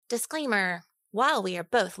Disclaimer, while we are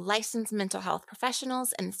both licensed mental health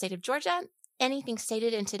professionals in the state of Georgia, anything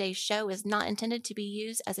stated in today's show is not intended to be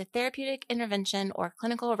used as a therapeutic intervention or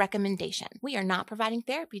clinical recommendation. We are not providing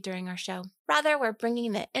therapy during our show. Rather, we're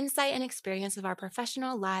bringing the insight and experience of our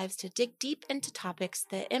professional lives to dig deep into topics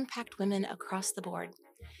that impact women across the board.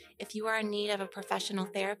 If you are in need of a professional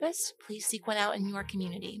therapist, please seek one out in your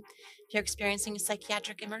community. If you're experiencing a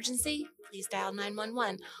psychiatric emergency, please dial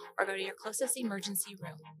 911 or go to your closest emergency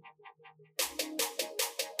room.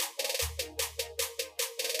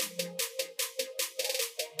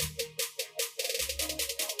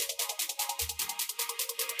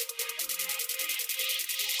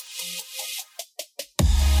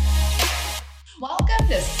 Welcome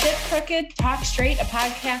to Sit Crooked, Talk Straight, a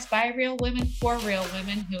podcast by real women for real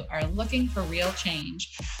women who are looking for real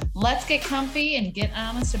change. Let's get comfy and get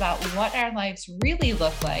honest about what our lives really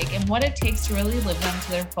look like and what it takes to really live them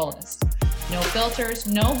to their fullest. No filters,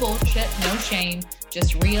 no bullshit, no shame,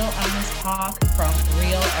 just real honest talk from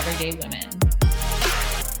real everyday women.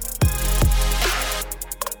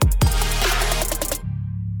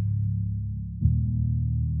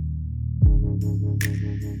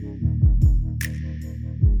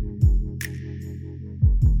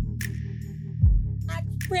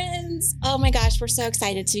 Friends, oh my gosh, we're so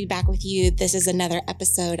excited to be back with you. This is another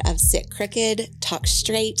episode of Sit Crooked, Talk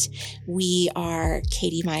Straight. We are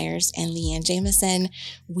Katie Myers and Leanne Jamison.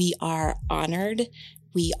 We are honored.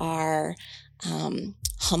 We are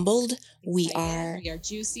humbled. We are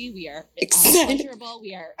juicy. We are excited. Pleasurable.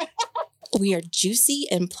 We are juicy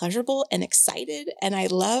and pleasurable and excited. And I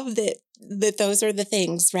love that those are the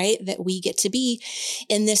things, right? That we get to be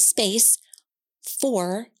in this space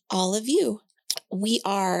for all of you. We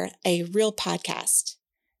are a real podcast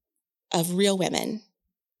of real women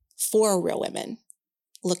for real women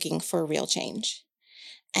looking for real change.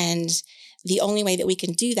 And the only way that we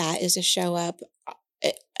can do that is to show up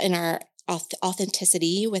in our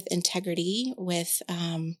authenticity, with integrity, with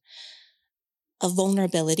a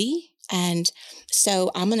vulnerability. And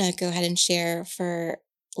so I'm going to go ahead and share for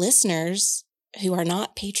listeners who are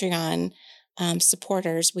not Patreon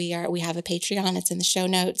supporters. We have a Patreon. It's in the show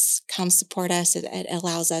notes. Come support us. It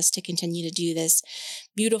allows us to continue to do this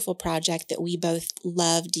beautiful project that we both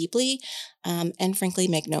love deeply, and frankly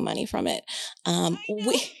make no money from it.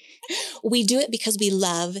 We do it because we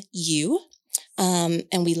love you,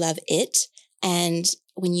 and we love it. And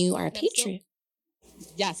when you are a Patreon.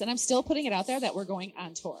 Yes, and I'm still putting it out there that we're going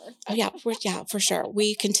on tour. Oh yeah, for sure.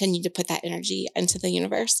 We continue to put that energy into the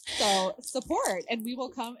universe. So support, and we will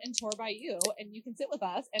come and tour by you, and you can sit with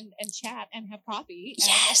us and chat and have coffee and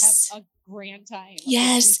have a grand time.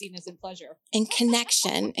 Yes, juiciness and pleasure and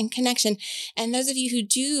connection. And those of you who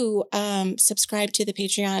do subscribe to the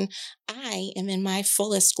Patreon, I am in my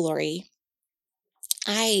fullest glory.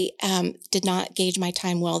 I did not gauge my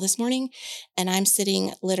time well this morning, and I'm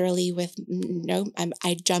sitting literally with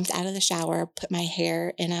I jumped out of the shower, put my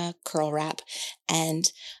hair in a curl wrap,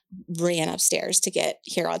 and ran upstairs to get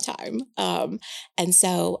here on time. And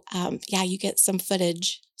so, you get some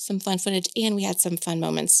fun footage, and we had some fun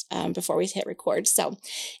moments before we hit record. So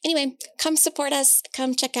anyway, come support us,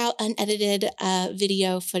 come check out unedited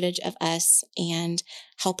video footage of us, and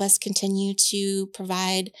help us continue to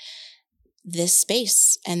provide this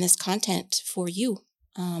space and this content for you.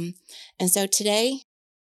 And so today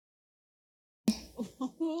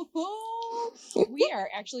we are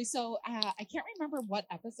actually, I can't remember what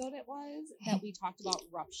episode it was that we talked about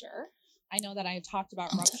rupture. I know that I have talked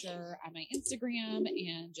about rupture on my Instagram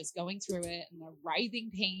and just going through it and the writhing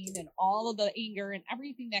pain and all of the anger and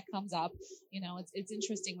everything that comes up. You know, it's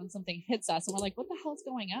interesting when something hits us and we're like, what the hell's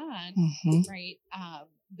going on? Mm-hmm. Right.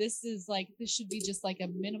 This should be just like a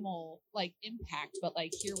minimal impact, but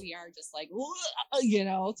here we are just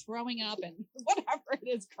throwing up and whatever it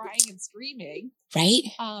is, crying and screaming. Right.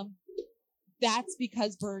 That's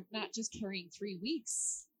because we're not just carrying 3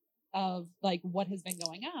 weeks of what has been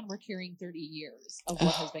going on. We're carrying 30 years of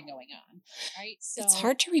what has been going on. Right. So it's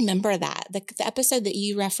hard to remember that. The episode that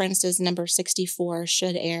you referenced is number 64,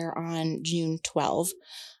 should air on June 12.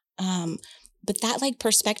 But that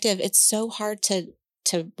perspective, it's so hard to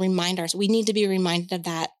remind ourselves. We need to be reminded of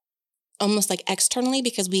that almost externally,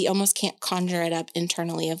 because we almost can't conjure it up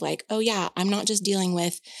internally of oh yeah, I'm not just dealing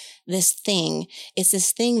with this thing. It's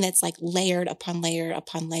this thing that's layered upon layer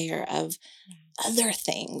upon layer of other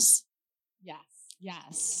things.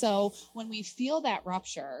 Yes. So when we feel that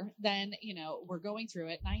rupture, then, we're going through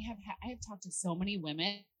it. And I have talked to so many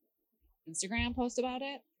women, Instagram posts about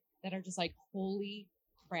it, that are just holy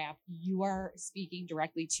crap, you are speaking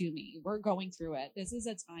directly to me. We're going through it. This is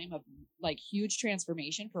a time of like huge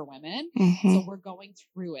transformation for women. Mm-hmm. So we're going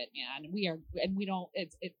through it, man. We are, and we don't,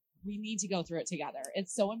 we need to go through it together.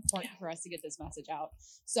 It's so important for us to get this message out.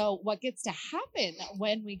 So what gets to happen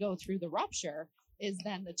when we go through the rupture is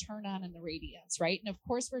then the turn on and the radiance, right? And of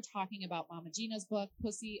course, we're talking about Mama Gina's book,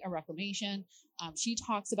 Pussy, A Reclamation. She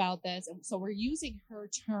talks about this. And so we're using her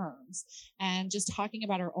terms and just talking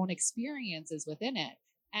about our own experiences within it.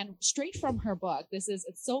 And straight from her book, it's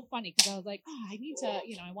so funny because I was like, oh, I need to,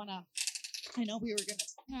 I know we were going to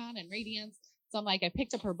turn on and radiance. So I'm like, I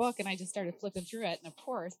picked up her book and I just started flipping through it. And of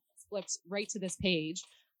course, flipped right to this page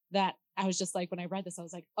that I was just like, when I read this, I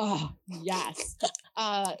was like, oh, yes.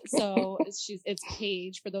 So it's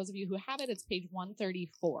page, for those of you who have it, it's page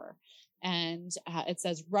 134. And it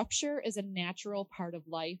says, rupture is a natural part of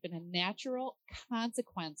life and a natural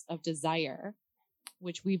consequence of desire,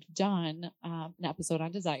 which we've done an episode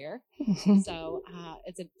on desire. Mm-hmm. So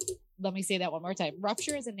let me say that one more time.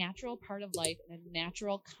 Rupture is a natural part of life and a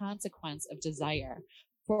natural consequence of desire.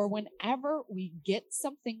 For whenever we get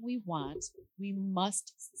something we want, we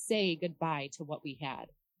must say goodbye to what we had.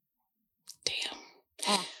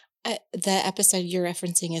 Damn. The episode you're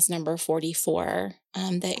referencing is number 44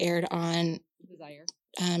 that aired on Desire.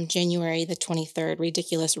 January the 23rd,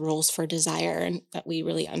 Ridiculous Rules for Desire, and that we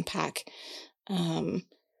really unpack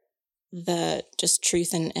the just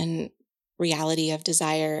truth and reality of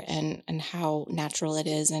desire and how natural it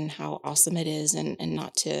is and how awesome it is and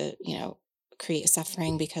not to, create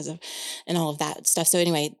suffering because of, and all of that stuff. So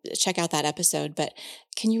anyway, check out that episode, but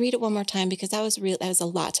can you read it one more time? Because that was a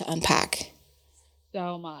lot to unpack.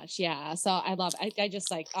 So much. Yeah. So I love, I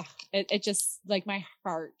just like, it just like my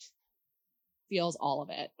heart feels all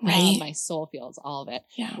of it. Right. My soul feels all of it.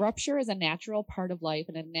 Yeah. Rupture is a natural part of life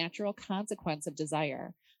and a natural consequence of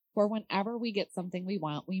desire. For whenever we get something we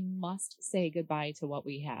want, we must say goodbye to what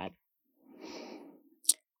we had.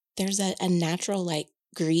 There's a natural like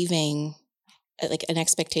grieving, like an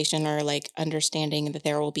expectation or like understanding that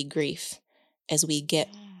there will be grief as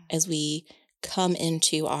we come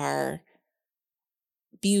into our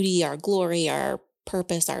beauty, our glory, our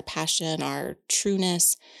purpose, our passion, our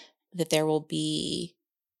trueness, that there will be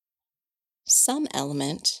some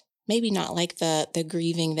element, maybe not like the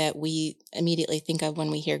grieving that we immediately think of when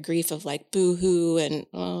we hear grief of like boo-hoo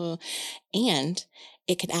and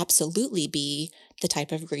it could absolutely be the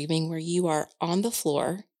type of grieving where you are on the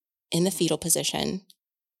floor in the fetal position,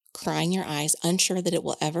 crying your eyes, unsure that it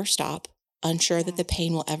will ever stop, unsure that the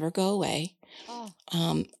pain will ever go away.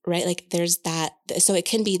 Right? Like there's that. So it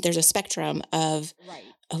can be, there's a spectrum of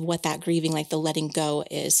what that grieving, like the letting go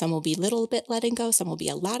is. Some will be little bit letting go. Some will be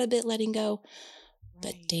a lot of bit letting go.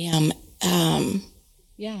 But damn.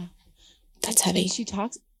 Yeah. That's heavy. And she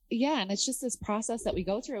talks. Yeah. And it's just this process that we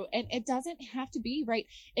go through, and it doesn't have to be right.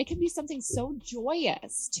 It can be something so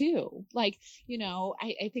joyous too. Like,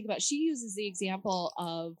 I think about, she uses the example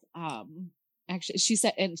of, actually, she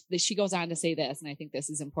said, and she goes on to say this, and I think this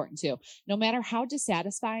is important too. No matter how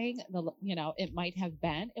dissatisfying it might have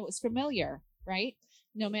been, it was familiar, right?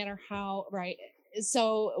 No matter how, right?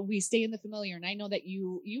 So we stay in the familiar, and I know that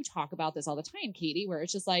you talk about this all the time, Katie, where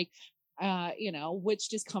it's just like, which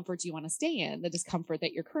discomfort do you want to stay in? The discomfort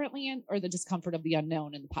that you're currently in, or the discomfort of the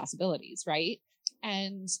unknown and the possibilities, right?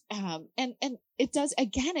 And it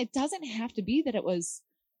doesn't have to be that it was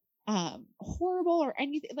horrible or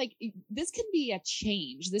anything. Like, this can be a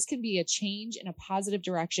change. This can be a change in a positive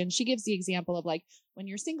direction. She gives the example of like when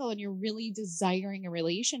you're single and you're really desiring a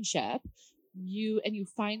relationship, you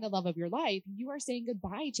find the love of your life, you are saying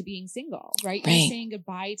goodbye to being single, right? You're saying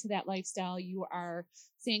goodbye to that lifestyle. You are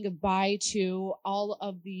saying goodbye to all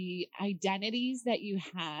of the identities that you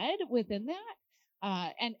had within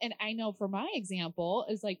that. And I know for my example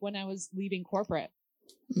is like when I was leaving corporate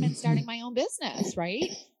and starting my own business,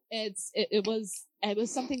 right? It was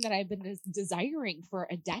something that I've been desiring for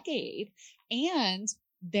a decade. And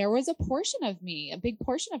there was a portion of me, a big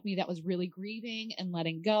portion of me, that was really grieving and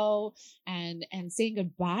letting go and saying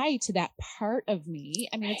goodbye to that part of me.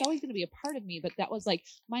 I mean, it's always going to be a part of me, but that was like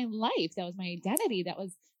my life. That was my identity. That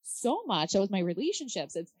was so much. That was my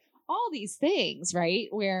relationships. It's all these things, right?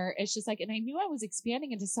 Where it's just like, and I knew I was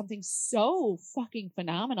expanding into something so fucking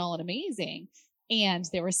phenomenal and amazing. And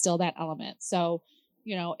there was still that element. So,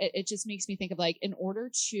 it just makes me think of like, in order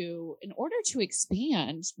to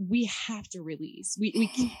expand, we have to release. We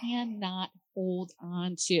cannot hold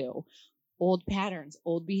on to old patterns,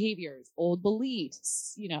 old behaviors, old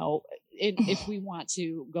beliefs, if we want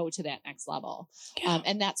to go to that next level.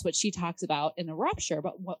 And that's what she talks about in the rupture.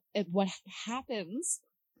 But what happens,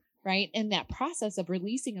 right, in that process of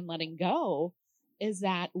releasing and letting go is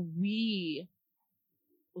that we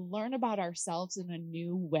learn about ourselves in a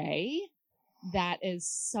new way that is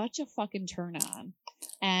such a fucking turn on.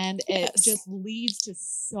 And it just leads to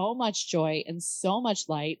so much joy and so much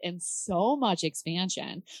light and so much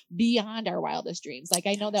expansion beyond our wildest dreams. Like,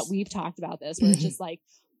 I know that we've talked about this where it's just like,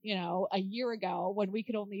 you know, a year ago when we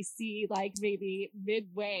could only see like maybe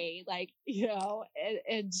midway, like, you know,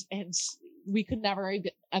 and we could never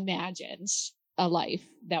imagine a life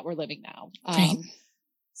that we're living now. Right.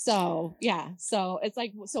 So yeah, so it's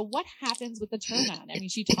like, so what happens with the turn on? I mean,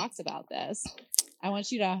 she talks about this. I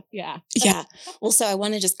want you to, yeah. Well, so I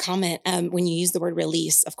want to just comment, when you use the word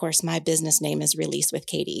release, of course, my business name is Release with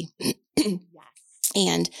Katie. Yes.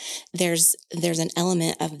 And there's an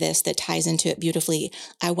element of this that ties into it beautifully.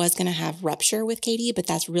 I was going to have Rupture with Katie, but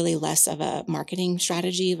that's really less of a marketing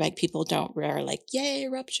strategy. Like, people are like, yay,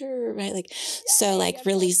 Rupture, right? Like, so like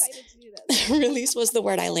Release, Release was the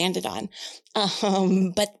word I landed on.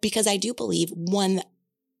 But because I do believe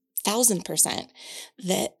 1000%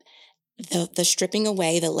 that the stripping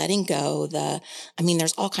away, the letting go,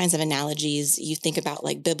 there's all kinds of analogies. You think about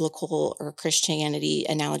like biblical or Christianity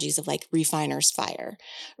analogies of like refiner's fire,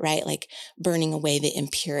 right? Like burning away the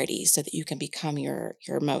impurity so that you can become your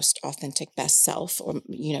most authentic best self, or,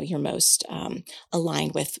 you know, your most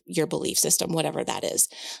aligned with your belief system, whatever that is.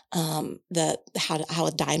 How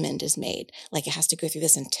a diamond is made, like it has to go through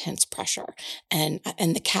this intense pressure, and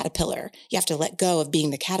the caterpillar, you have to let go of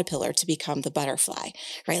being the caterpillar to become the butterfly,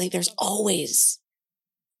 right? Like there's always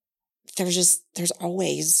a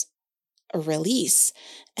release.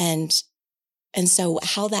 And so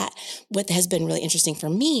what has been really interesting for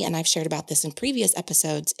me, and I've shared about this in previous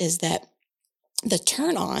episodes, is that the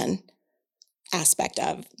turn on aspect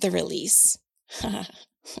of the release, the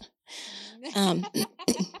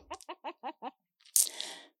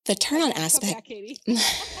turn on aspect, back, Katie.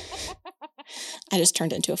 I just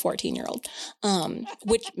turned into a 14-year-old,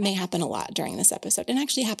 which may happen a lot during this episode, and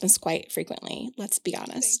actually happens quite frequently. Let's be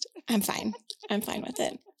honest. I'm fine. I'm fine with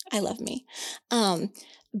it. I love me.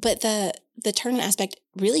 But the turn on aspect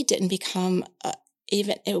really didn't become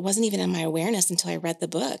it wasn't even in my awareness until I read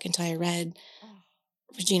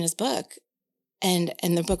Regina's book, and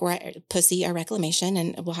the book, Pussy, A Reclamation,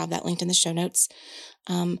 and we'll have that linked in the show notes.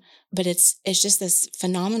 But it's just this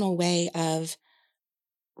phenomenal way of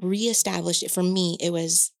reestablish it. For me, it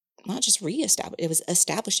was not just it was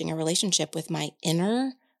establishing a relationship with my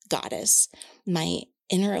inner goddess, my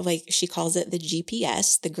inner, like she calls it, the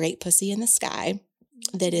GPS, the great pussy in the sky,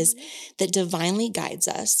 that divinely guides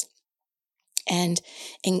us, and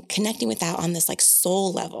connecting with that on this like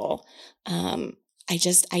soul level.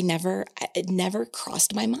 It never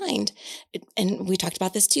crossed my mind. And we talked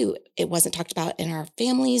about this too. It wasn't talked about in our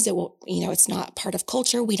families. It's not part of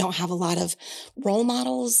culture. We don't have a lot of role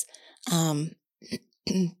models.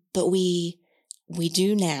 But we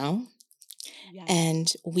do now. Yes.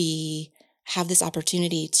 And we have this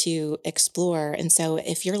opportunity to explore. And so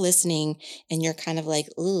if you're listening and you're kind of like,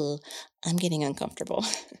 ooh, I'm getting uncomfortable,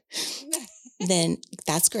 then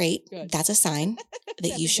that's great. Good. That's a sign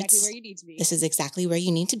that you should. Exactly where you need to be. This is exactly where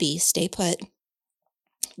you need to be. Stay put.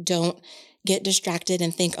 Don't get distracted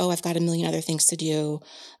and think, oh, I've got a million other things to do.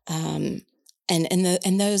 And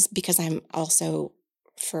those, because I'm also,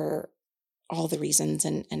 for all the reasons,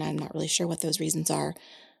 and I'm not really sure what those reasons are,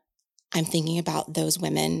 I'm thinking about those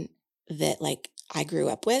women that like I grew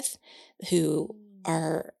up with, who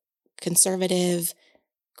are conservative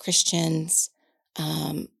Christians,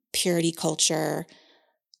 purity culture.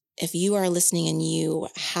 If you are listening and you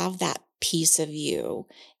have that piece of you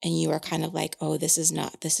and you are kind of like, oh, this is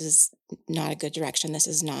not a good direction. This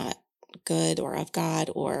is not good or of God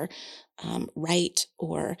or right,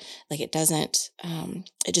 or like it doesn't,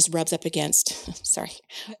 it just rubs up against,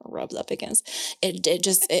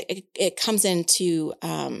 it comes into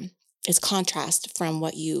its contrast from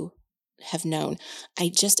what you have known. I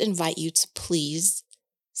just invite you to please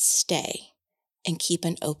stay and keep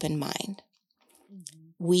an open mind. Mm-hmm.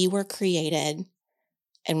 We were created,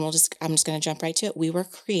 and I'm just going to jump right to it. We were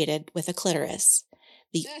created with a clitoris.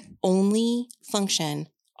 The only function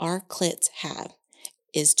our clits have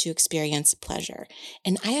is to experience pleasure.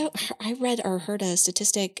 And I read or heard a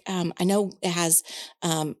statistic. I know it has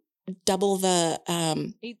double the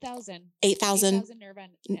 8,000 nerve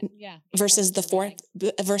versus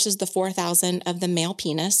the 4,000 of the male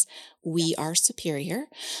penis. We are superior.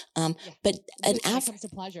 But an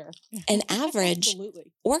average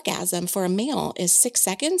orgasm for a male is 6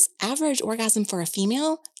 seconds. Average orgasm for a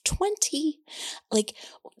female, 20. Like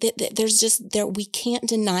we can't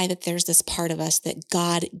deny that there's this part of us that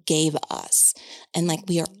God gave us, and like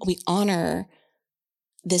we honor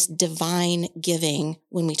this divine giving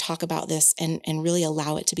when we talk about this and really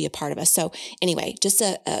allow it to be a part of us. So anyway, just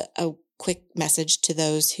a quick message to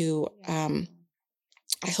those who,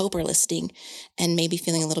 I hope are listening and maybe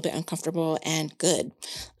feeling a little bit uncomfortable and good.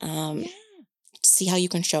 See how you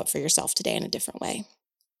can show up for yourself today in a different way.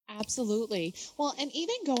 Absolutely. Well, and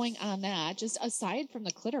even going on that, just aside from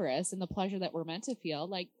the clitoris and the pleasure that we're meant to feel,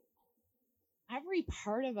 like every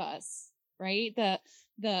part of us, right?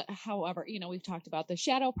 However, we've talked about the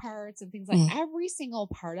shadow parts and things like every single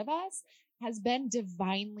part of us has been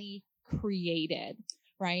divinely created,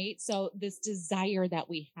 right? So this desire that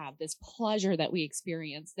we have, this pleasure that we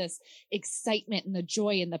experience, this excitement and the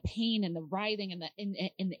joy and the pain and the writhing and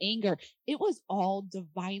the anger, it was all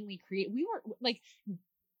divinely created. We were like,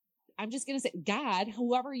 I'm just going to say God,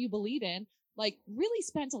 whoever you believe in, like really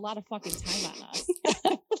spent a lot of fucking time on us.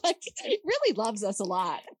 Like really loves us a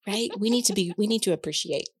lot. Right? We need to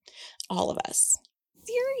appreciate all of us.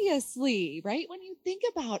 Seriously, right? When you think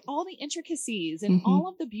about all the intricacies and all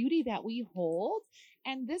of the beauty that we hold,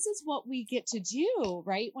 and this is what we get to do,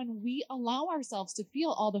 right? When we allow ourselves to feel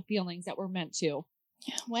all the feelings that we're meant to.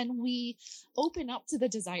 Yeah. When we open up to the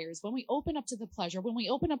desires, when we open up to the pleasure, when we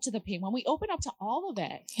open up to the pain, when we open up to all of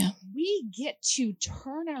it, we get to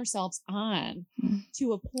turn ourselves on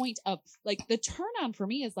to a point of like the turn on for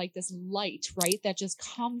me is like this light, right? That just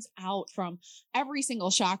comes out from every single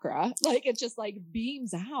chakra. Like it just like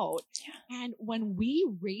beams out. Yeah. And when we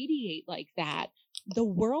radiate like that, the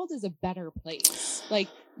world is a better place. Like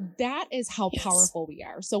that is how powerful we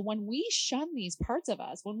are. So when we shun these parts of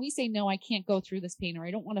us, when we say, no, I can't go through this pain, or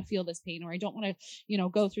I don't want to feel this pain, or I don't want to,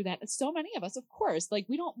 go through that. So many of us, of course, like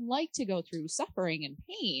we don't like to go through suffering and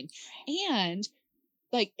pain. And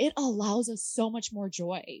like it allows us so much more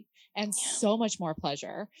joy and so much more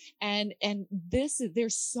pleasure. And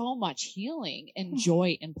there's so much healing and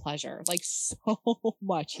joy and pleasure, like so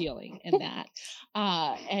much healing in that.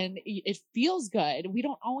 And it feels good. We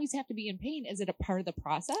don't always have to be in pain. Is it a part of the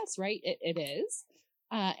process? Right. It is.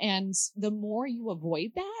 And the more you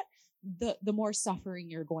avoid that, the more suffering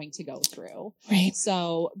you're going to go through. Right.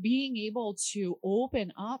 So being able to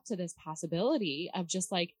open up to this possibility of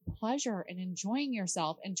just like pleasure and enjoying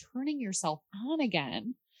yourself and turning yourself on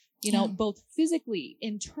again, both physically,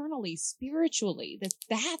 internally, spiritually,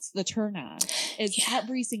 that's the turn on is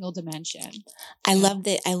every single dimension. I love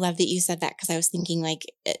that you said that, because I was thinking like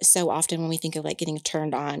so often when we think of like getting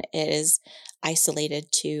turned on, it is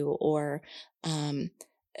isolated to or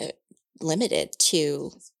limited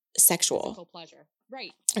to sexual physical pleasure,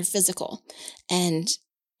 right? Or physical. And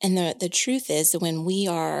the truth is that when we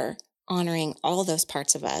are honoring all those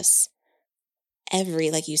parts of us,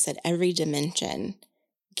 like you said, every dimension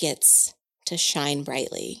gets to shine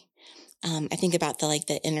brightly. I think about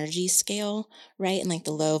the energy scale, right? And like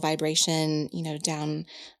the low vibration, down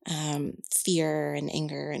fear and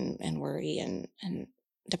anger and worry and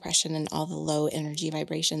depression and all the low energy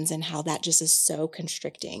vibrations, and how that just is so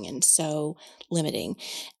constricting and so limiting.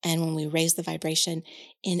 And when we raise the vibration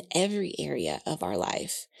in every area of our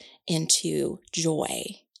life into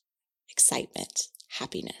joy, excitement,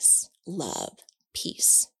 happiness, love,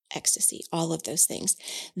 peace, ecstasy, all of those things,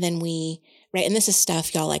 then right. And this is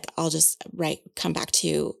stuff, y'all, like I'll just come back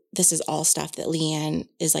to, this is all stuff that Leanne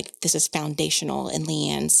is like, this is foundational in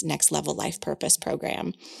Leanne's Next Level Life Purpose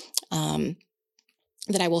program.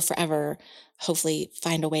 That I will forever, hopefully,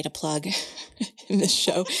 find a way to plug in this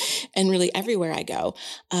show and really everywhere I go.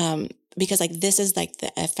 Because like this is like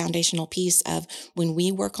a foundational piece of when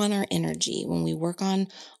we work on our energy, when we work on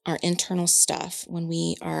our internal stuff, when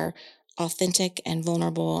we are authentic and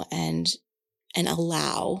vulnerable and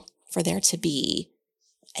allow for there to be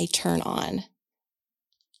a turn on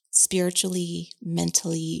spiritually,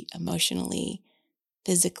 mentally, emotionally,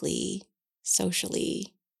 physically,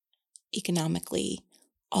 socially, economically,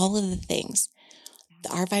 all of the things,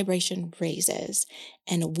 our vibration raises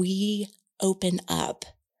and we open up.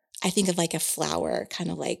 I think of like a flower kind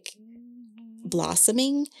of like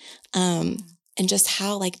blossoming, and just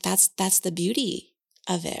how like that's the beauty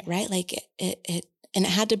of it, right? Like it and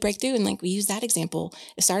it had to break through. And like we use that example,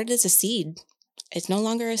 it started as a seed. It's no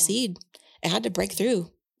longer a seed. It had to break through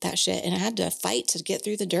that shit, and it had to fight to get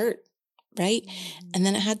through the dirt, right? And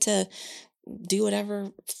then it had to do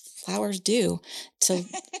whatever flowers do to,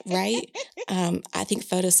 right? I think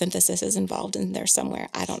photosynthesis is involved in there somewhere.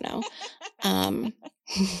 I don't know.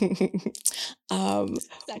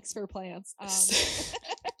 Sex for plants.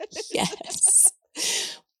 Yes.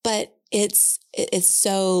 But it's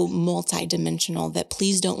so multidimensional that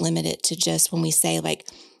please don't limit it to just when we say like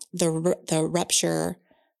the rupture,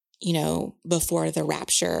 before the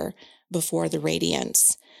rapture, before the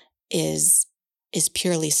radiance is is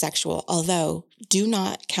purely sexual, although do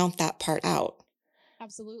not count that part out.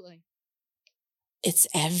 Absolutely. It's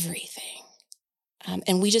everything.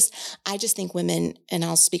 And I just think women, and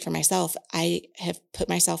I'll speak for myself, I have put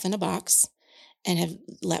myself in a box and have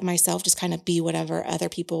let myself just kind of be whatever other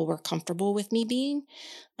people were comfortable with me being.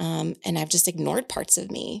 And I've just ignored parts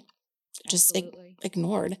of me, just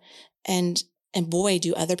ignored. And boy,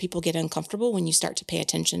 do other people get uncomfortable when you start to pay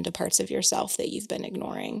attention to parts of yourself that you've been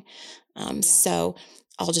ignoring. So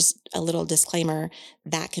a little disclaimer,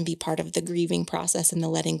 that can be part of the grieving process, and the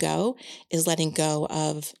letting go is letting go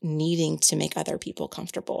of needing to make other people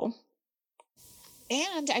comfortable.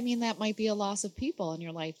 And I mean, that might be a loss of people in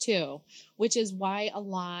your life too, which is why a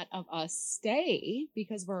lot of us stay,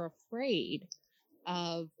 because we're afraid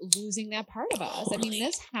of losing that part of us. Totally. I mean,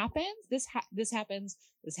 this happens.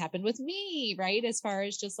 This happened with me, right? As far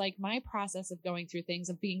as just like my process of going through things,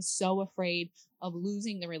 of being so afraid of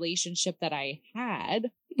losing the relationship that I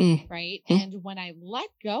had, right? And when I let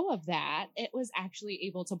go of that, it was actually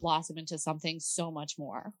able to blossom into something so much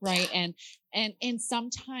more, right? And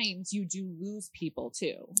sometimes you do lose people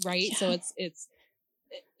too, right? Yeah. So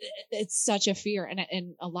it's such a fear.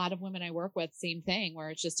 And a lot of women I work with, same thing, where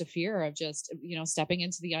it's just a fear of just, stepping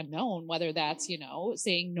into the unknown, whether that's,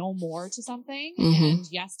 saying no more to something and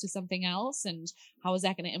yes to something else. And how is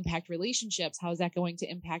that going to impact relationships? How is that going to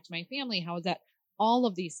impact my family? How is that all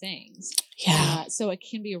of these things? Yeah. So it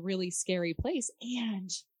can be a really scary place.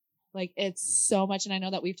 And like, it's so much. And I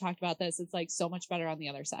know that we've talked about this. It's like so much better on the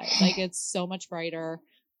other side. Like, it's so much brighter.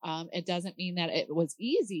 It doesn't mean that it was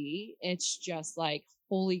easy. It's just like,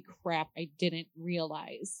 holy crap, I didn't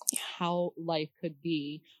realize how life could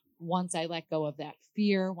be once I let go of that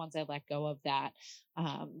fear, once I let go of that,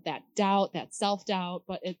 that doubt, that self-doubt.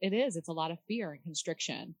 But it's a lot of fear and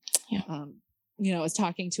constriction. Yeah. I was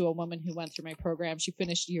talking to a woman who went through my program. She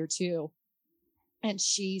finished year 2. And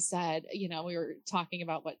she said, we were talking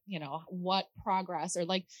about what progress, or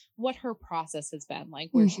like what her process has been, like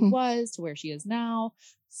where she was to where she is now.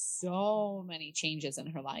 So many changes in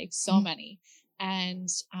her life, so many. And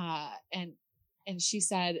she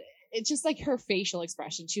said, it's just like her facial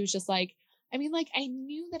expression. She was just like, I mean, like, I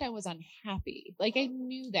knew that I was unhappy. Like, I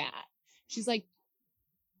knew that. She's like,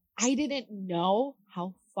 I didn't know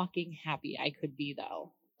how fucking happy I could be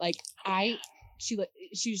though. Like she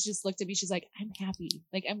just looked at me. She's like, I'm happy.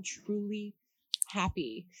 Like, I'm truly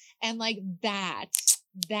happy. And like that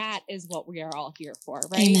is what we are all here for,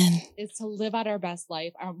 right? Amen. Is to live out our best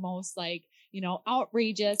life, our most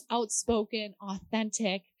outrageous, outspoken,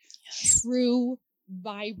 authentic, true,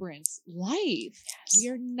 vibrant life. Yes. We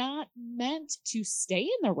are not meant to stay in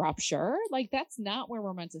the rupture. Like, that's not where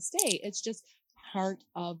we're meant to stay. It's just part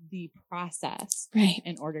of the process, right,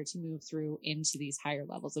 in order to move through into these higher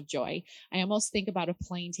levels of joy. I almost think about a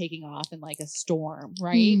plane taking off in like a storm,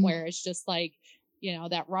 right? Where it's just like,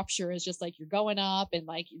 that rupture is just like you're going up and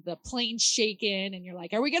like the plane's shaking and you're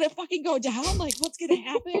like, are we going to fucking go down? Like, what's going to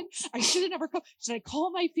happen? I should have never come. Should I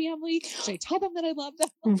call my family? Should I tell them that I love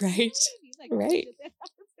them? Right. Like, right.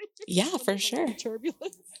 Yeah, for sure.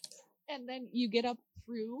 Turbulence. And then you get up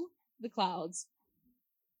through the clouds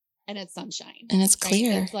and it's sunshine. And it's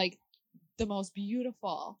clear. Right? It's like the most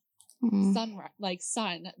beautiful sun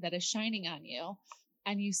that is shining on you.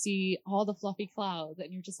 And you see all the fluffy clouds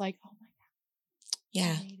and you're just like, oh my God.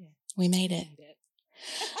 Yeah, we made it.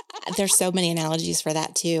 There's so many analogies for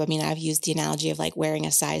that too. I mean, I've used the analogy of like wearing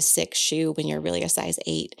a size 6 shoe when you're really a size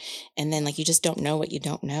 8. And then like, you just don't know what you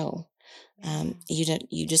don't know.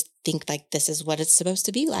 You just think like, this is what it's supposed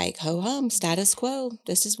to be like. Ho hum, status quo.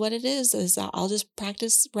 This is what it is. I'll just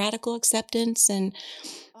practice radical acceptance and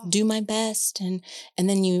do my best. And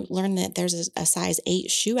then you learn that there's a size 8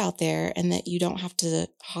 shoe out there and that you don't have to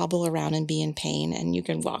hobble around and be in pain and you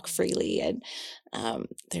can walk freely. And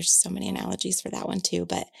there's so many analogies for that one too.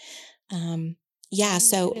 But yeah,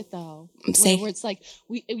 so hit it though, say where it's like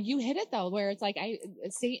you hit it though, where it's like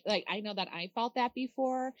I know that I felt that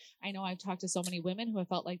before. I know I've talked to so many women who have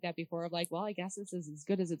felt like that before, of like, well, I guess this is as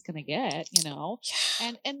good as it's gonna get, Yeah.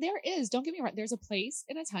 And there is, don't get me wrong, there's a place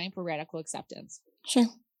and a time for radical acceptance. Sure.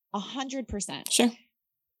 100%. Sure.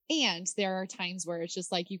 And there are times where it's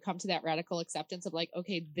just like you come to that radical acceptance of like,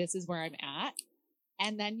 okay, this is where I'm at.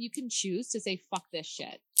 And then you can choose to say, fuck this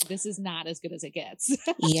shit. This is not as good as it gets.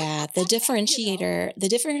 Yeah. The differentiator, the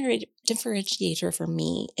differentiator for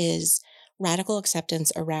me is radical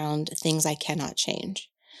acceptance around things I cannot change.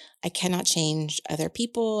 I cannot change other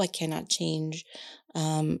people. I cannot change,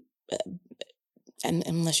 and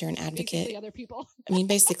unless you're an advocate. Basically other people. I mean,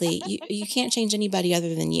 basically, you can't change anybody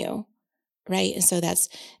other than you. Right. And so that's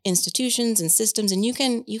institutions and systems, and you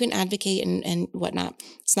can advocate and whatnot.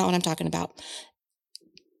 It's not what I'm talking about.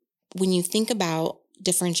 when you think about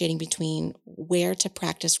differentiating between where to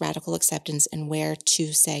practice radical acceptance and where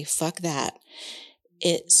to say, fuck that,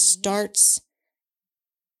 it starts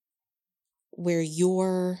where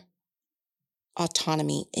your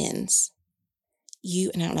autonomy ends.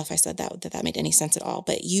 And I don't know if I said that made any sense at all,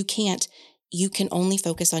 but you can only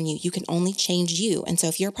focus on you. You can only change you. And so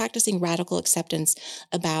if you're practicing radical acceptance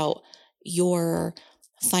about your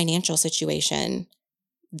financial situation,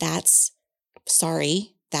 that's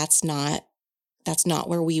not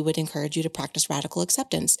where we would encourage you to practice radical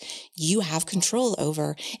acceptance. You have control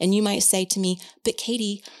over, and you might say to me, but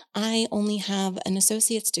Katie, I only have an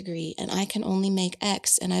associate's degree and I can only make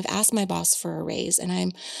X. And I've asked my boss for a raise,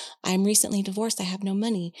 and I'm recently divorced. I have no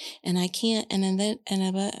money and I can't, and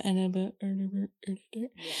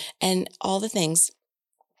all the things.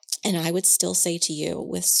 And I would still say to you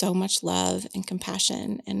with so much love and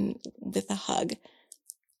compassion and with a hug,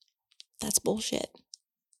 that's bullshit.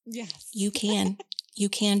 Yes. You can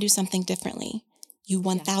do something differently. You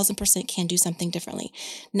 1000% can do something differently.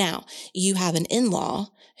 Now, you have an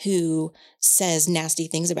in-law who says nasty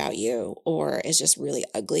things about you or is just really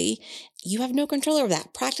ugly. You have no control over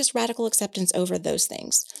that. Practice radical acceptance over those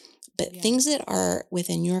things. But things that are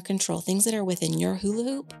within your control, things that are within your hula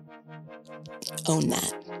hoop, own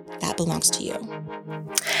that. That belongs to you.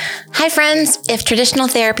 Hi, friends. If traditional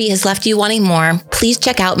therapy has left you wanting more, please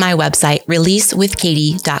check out my website,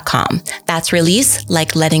 releasewithkatie.com. That's release,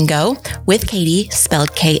 like letting go, with Katie,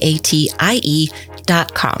 spelled KATIE.com.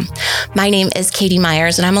 My name is Katie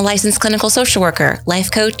Myers, and I'm a licensed clinical social worker, life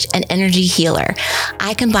coach, and energy healer.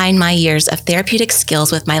 I combine my years of therapeutic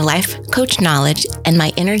skills with my life coach knowledge and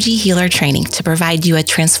my energy healer training to provide you a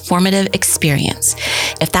transformative experience.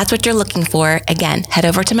 If that's what you're looking for, again, head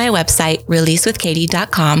over to my website,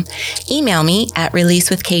 releasewithkatie.com, email me at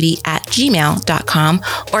releasewithkatie@gmail.com,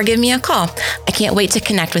 or give me a call. I can't wait to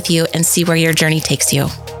connect with you and see where your journey takes you.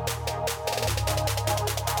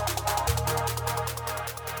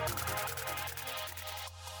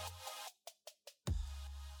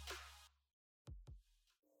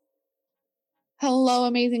 Hello,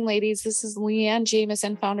 amazing ladies. This is Leanne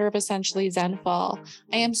Jamison, founder of Essentially Zenful.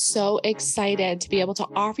 I am so excited to be able to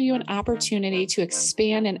offer you an opportunity to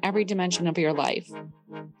expand in every dimension of your life.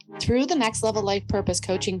 Through the Next Level Life Purpose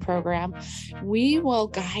Coaching Program, we will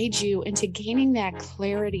guide you into gaining that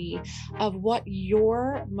clarity of what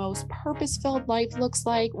your most purpose-filled life looks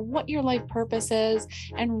like, what your life purpose is,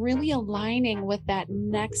 and really aligning with that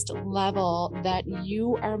next level that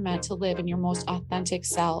you are meant to live in your most authentic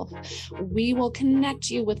self. We will connect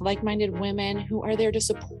you with like-minded women who are there to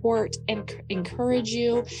support and encourage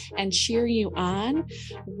you and cheer you on.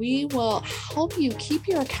 We will help you keep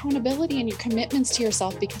your accountability and your commitments to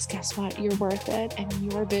yourself, because guess what? You're worth it,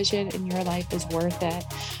 and your vision and your life is worth it.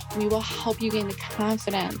 We will help you gain the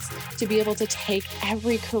confidence to be able to take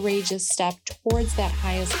every courageous step towards that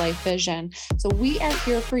highest life vision. So we are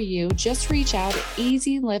here for you. Just reach out at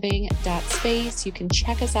easyliving.space. You can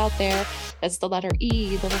check us out there. That's the letter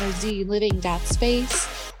E, the letter Z, living.space.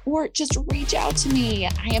 Or just reach out to me.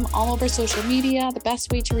 I am all over social media. The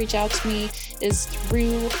best way to reach out to me is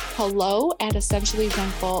through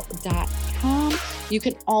hello@essentiallyzenful.com. You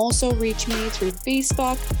can also reach me through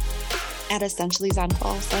Facebook at Essentially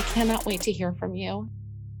Zenful. So I cannot wait to hear from you.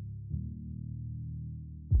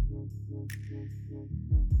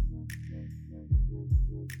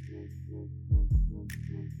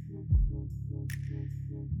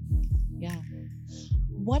 Yeah.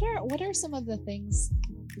 What are some of the things,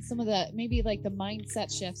 some of the maybe like the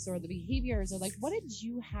mindset shifts or the behaviors, or like what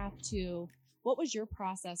was your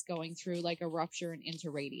process going through like a rupture and into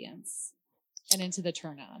radiance and into the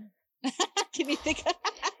turn on? Can you think of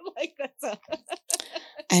like that's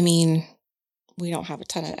I mean, we don't have a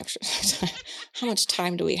ton of extra time. How much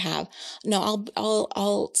time do we have? No,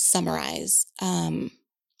 I'll summarize,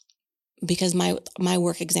 because my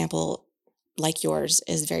work example, like yours,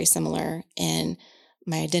 is very similar, and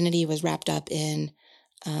my identity was wrapped up in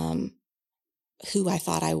who I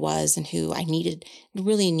thought I was and who I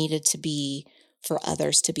really needed to be for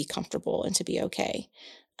others to be comfortable and to be okay.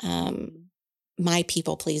 My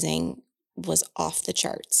people pleasing was off the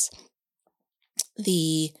charts.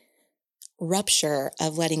 The rupture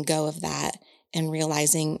of letting go of that and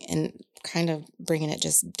realizing and kind of bringing it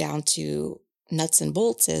just down to nuts and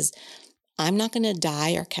bolts is, I'm not going to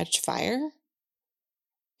die or catch fire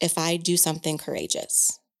if I do something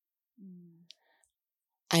courageous.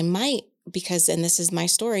 I might, because, and this is my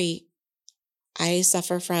story, I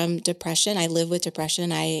suffer from depression. I live with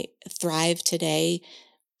depression. I thrive today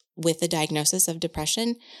with a diagnosis of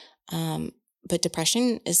depression. But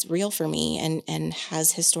depression is real for me and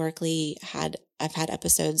has historically had I've had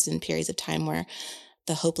episodes and periods of time where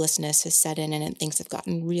the hopelessness has set in and things have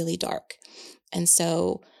gotten really dark. And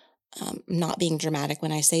so, not being dramatic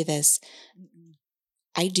when I say this,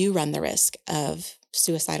 I do run the risk of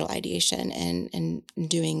suicidal ideation and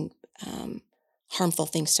doing harmful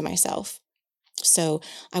things to myself. So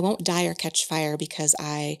I won't die or catch fire because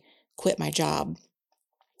I quit my job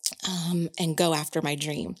and go after my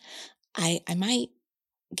dream. I might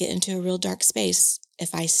get into a real dark space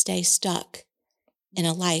if I stay stuck in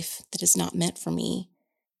a life that is not meant for me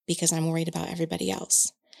because I'm worried about everybody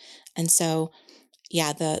else. And so,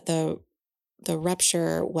 yeah, the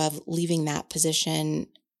rupture of leaving that position,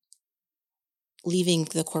 leaving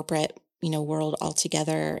the corporate, world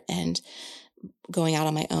altogether and going out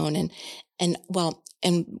on my own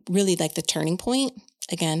and really like the turning point,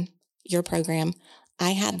 again, your program,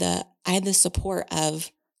 I had the support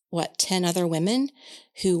of 10 other women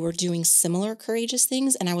who were doing similar courageous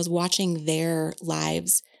things. And I was watching their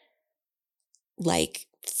lives like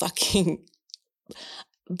fucking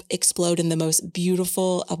explode in the most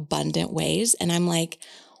beautiful, abundant ways. And I'm like,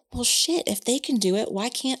 well, shit, if they can do it, why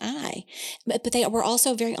can't I? But they were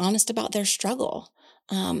also very honest about their struggle.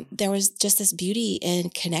 There was just this beauty in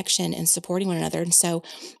connection and supporting one another. And so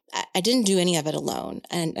I didn't do any of it alone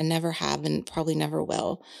and I never have and probably never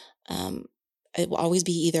will. It will always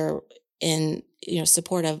be either in,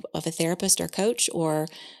 support of a therapist or coach or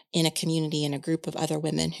in a community and a group of other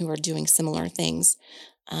women who are doing similar things.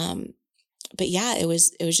 But yeah, it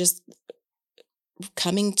was just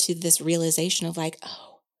coming to this realization of like,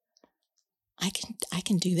 oh, I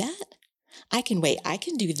can do that. I can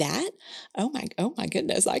do that. Oh my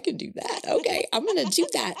goodness, I can do that. Okay, I'm going to do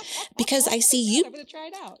that because I see you. I'm going to try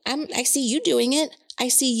it out. I see you doing it. I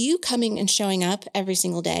see you coming and showing up every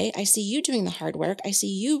single day. I see you doing the hard work. I see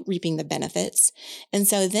you reaping the benefits. And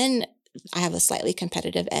so then I have a slightly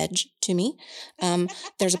competitive edge to me.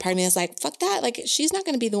 There's a part of me that's like, fuck that. Like, she's not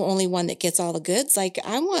going to be the only one that gets all the goods. Like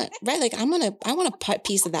I want a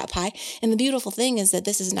piece of that pie. And the beautiful thing is that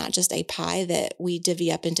this is not just a pie that we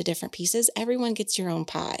divvy up into different pieces. Everyone gets your own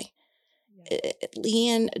pie. Yeah.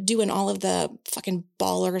 Leanne doing all of the fucking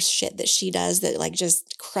baller shit that she does, that like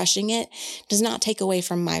just crushing it, does not take away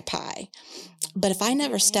from my pie. But if I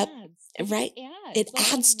never step right, it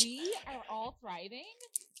adds. We are all thriving.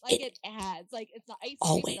 Like it adds, like it's the ice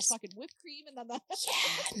always cream, the fucking whipped cream, and then the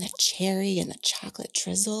and the cherry and the chocolate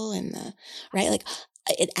drizzle and the like.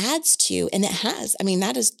 It adds to, and it has. I mean,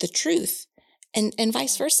 that is the truth, and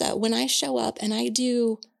vice versa. When I show up and I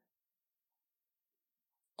do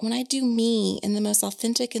me in the most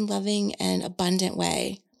authentic and loving and abundant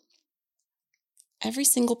way, every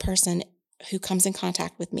single person who comes in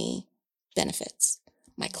contact with me benefits.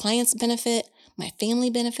 My clients benefit. My family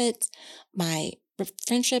benefits. My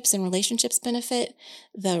friendships and relationships benefit.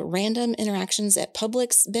 The random interactions at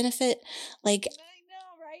Publix benefit. Like, I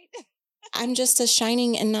know, right? I'm just a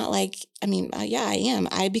shining and not like, yeah, I am.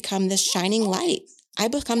 I become this shining light. I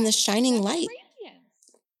become this shining light.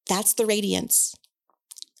 That's the radiance.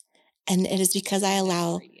 And it is because I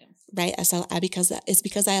allow, right? It's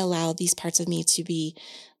because I allow these parts of me to be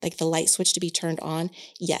like the light switch to be turned on.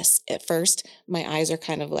 Yes. At first, my eyes are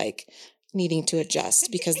kind of like needing to adjust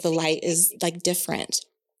because the light is like different.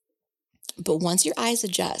 But once your eyes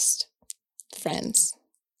adjust, friends,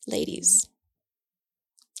 ladies,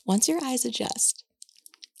 once your eyes adjust,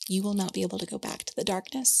 you will not be able to go back to the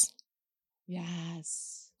darkness.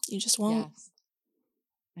 Yes. You just won't. Yes.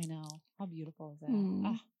 I know. How beautiful is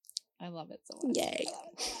that? I love it so much. Yay.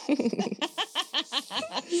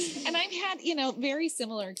 And I've had, very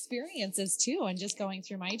similar experiences too. And just going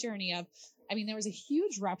through my journey of, there was a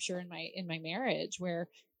huge rupture in my marriage where,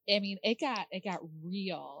 it got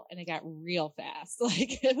real and it got real fast.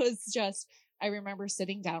 Like it was just, I remember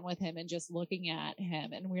sitting down with him and just looking at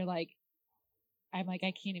him and we're like, I'm like,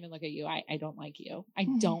 I can't even look at you. I don't like you. I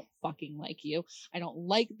don't fucking like you. I don't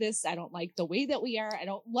like this. I don't like the way that we are. I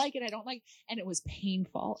don't like it. And it was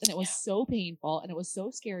painful and it was so painful and it was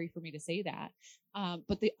so scary for me to say that.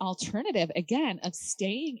 But the alternative again of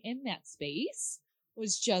staying in that space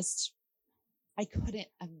was just, I couldn't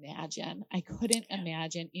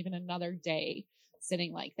imagine even another day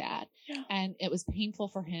sitting like that. Yeah. And it was painful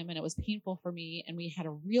for him and it was painful for me. And we had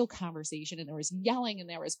a real conversation and there was yelling and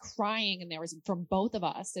there was crying and there was from both of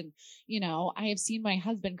us. And, I have seen my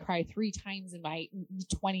husband cry 3 times in my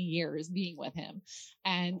 20 years being with him.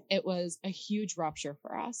 And it was a huge rupture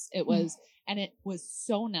for us. It was, and it was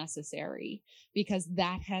so necessary because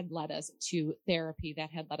that had led us to therapy,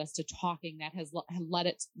 that had led us to talking, that has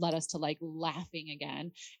led us to like laughing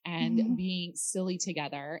again and being silly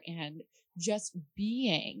together and just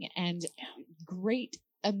being and great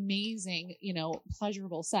amazing, you know,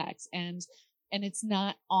 pleasurable sex. And it's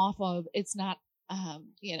not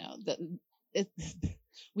you know,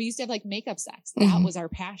 we used to have like makeup sex. That was our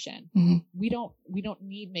passion. We don't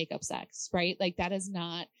need makeup sex, right? Like that is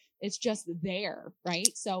not, it's just there, right?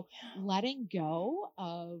 So letting go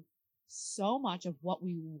of so much of what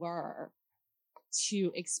we were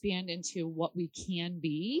to expand into what we can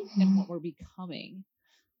be and what we're becoming.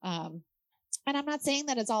 And I'm not saying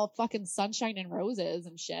that it's all fucking sunshine and roses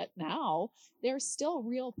and shit now. There's still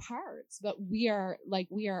real parts, but we are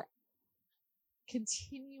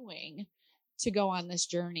continuing to go on this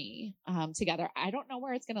journey together. I don't know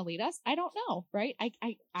where it's going to lead us. I don't know, right?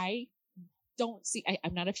 I don't see,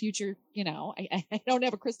 I'm not a future, you know, I don't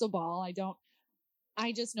have a crystal ball.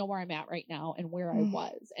 I just know where I'm at right now and where I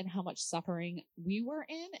was and how much suffering we were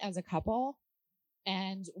in as a couple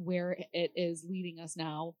and where it is leading us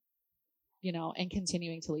now, you know, and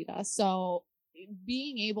continuing to lead us. So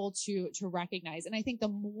being able to recognize, and I think the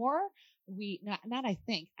more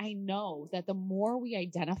I know that the more we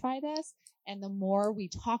identify this and the more we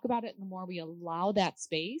talk about it and the more we allow that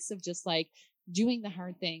space of just like doing the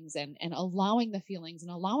hard things and allowing the feelings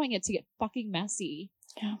and allowing it to get fucking messy,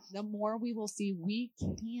 the more we will see we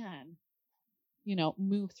can, you know,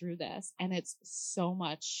 move through this. And it's so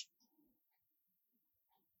much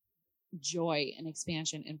joy and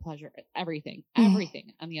expansion and pleasure, everything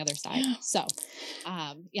on the other side. So,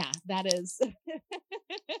 that is.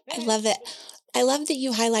 I love that. I love that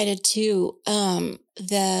you highlighted too,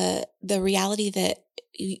 the reality that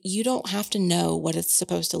you don't have to know what it's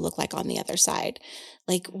supposed to look like on the other side.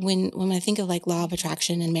 Like when I think of like law of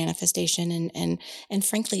attraction and manifestation and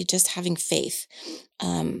frankly, just having faith,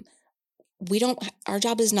 our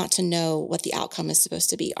job is not to know what the outcome is supposed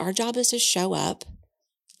to be. Our job is to show up,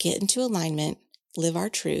 get into alignment, live our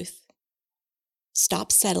truth,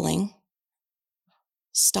 stop settling,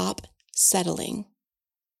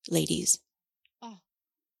 ladies.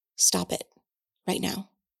 Stop it right now.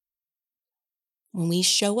 When we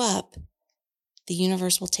show up, the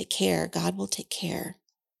universe will take care, God will take care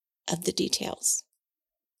of the details.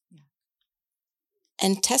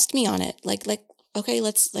 And test me on it. Like, okay,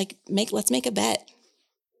 let's make a bet.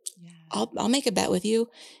 I'll make a bet with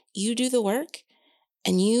you. You do the work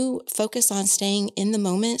and you focus on staying in the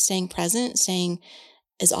moment, staying present, staying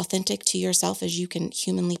as authentic to yourself as you can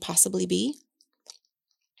humanly possibly be.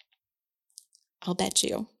 I'll bet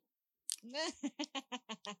you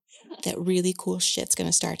that really cool shit's going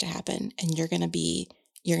to start to happen and you're going to be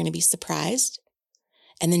surprised.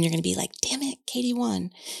 And then you're going to be like, damn it, Katie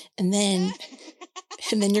won. And then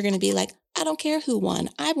you're going to be like, I don't care who won.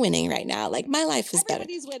 I'm winning right now. Like my life is better.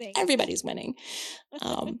 Everybody's winning.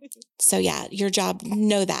 So yeah, your job,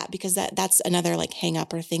 know that, because that's another like hang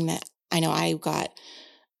up or thing that I know I got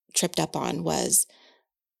tripped up on was,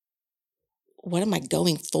 what am I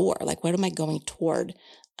going for? Like, what am I going toward?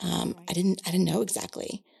 I didn't know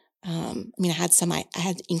exactly. I mean, I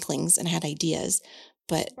had inklings and I had ideas,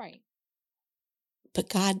 but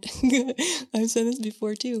God, I've said this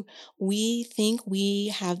before too. We think we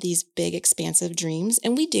have these big, expansive dreams,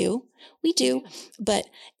 and we do, but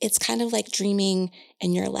it's kind of like dreaming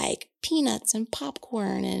and you're like peanuts and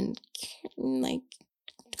popcorn and like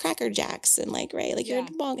Cracker Jacks and like, right. Like you're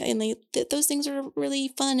and like those things are really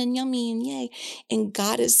fun and yummy and yay. And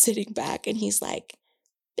God is sitting back and he's like,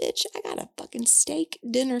 bitch, I got a fucking steak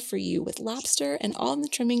dinner for you with lobster and all the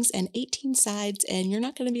trimmings and 18 sides. And you're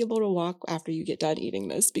not going to be able to walk after you get done eating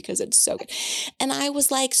this because it's so good. And I was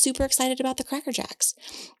like super excited about the Cracker Jacks.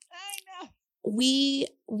 I know. We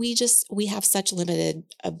have such limited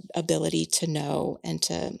ability to know and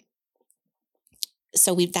to,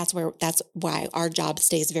 so that's why our job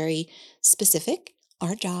stays very specific.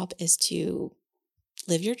 Our job is to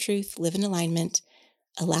live your truth, live in alignment,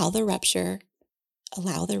 allow the rupture,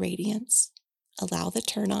 allow the radiance, allow the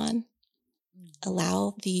turn on,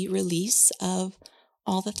 allow the release of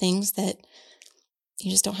all the things that you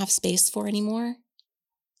just don't have space for anymore,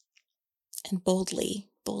 and boldly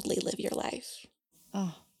live your life.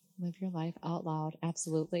 Oh, live your life out loud.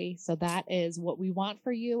 Absolutely. So that is what we want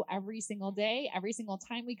for you every single day, every single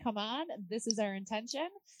time we come on. This is our intention.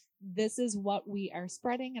 This is what we are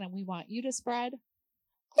spreading, and we want you to spread.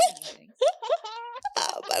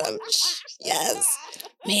 Yes.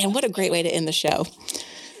 Man, what a great way to end the show.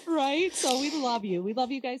 Right. So we love you. We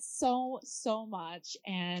love you guys so, so much.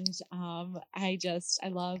 And I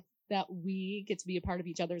love that we get to be a part of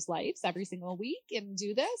each other's lives every single week and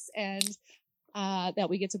do this. And that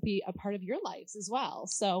we get to be a part of your lives as well.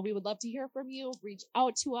 So we would love to hear from you. Reach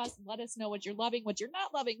out to us and let us know what you're loving, what you're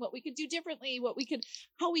not loving, what we could do differently,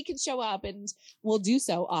 how we can show up, and we'll do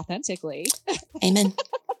so authentically. Amen.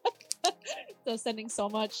 So sending so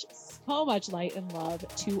much light and love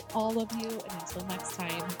to all of you. And until next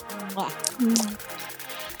time, mwah.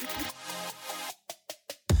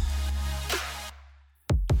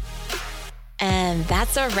 And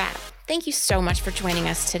that's a wrap. Thank you so much for joining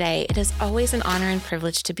us today. It is always an honor and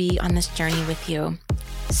privilege to be on this journey with you.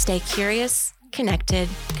 Stay curious, connected,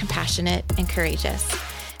 compassionate, and courageous.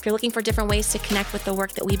 If you're looking for different ways to connect with the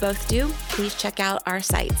work that we both do, please check out our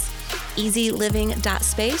sites.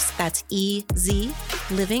 EasyLiving.space, that's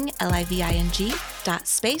EZ-Living,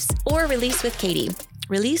 Living.space, or Release with Katie.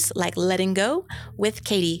 Release like letting go with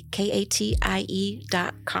Katie, KATIE.com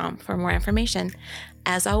for more information.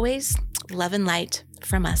 As always, love and light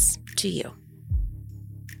from us to you.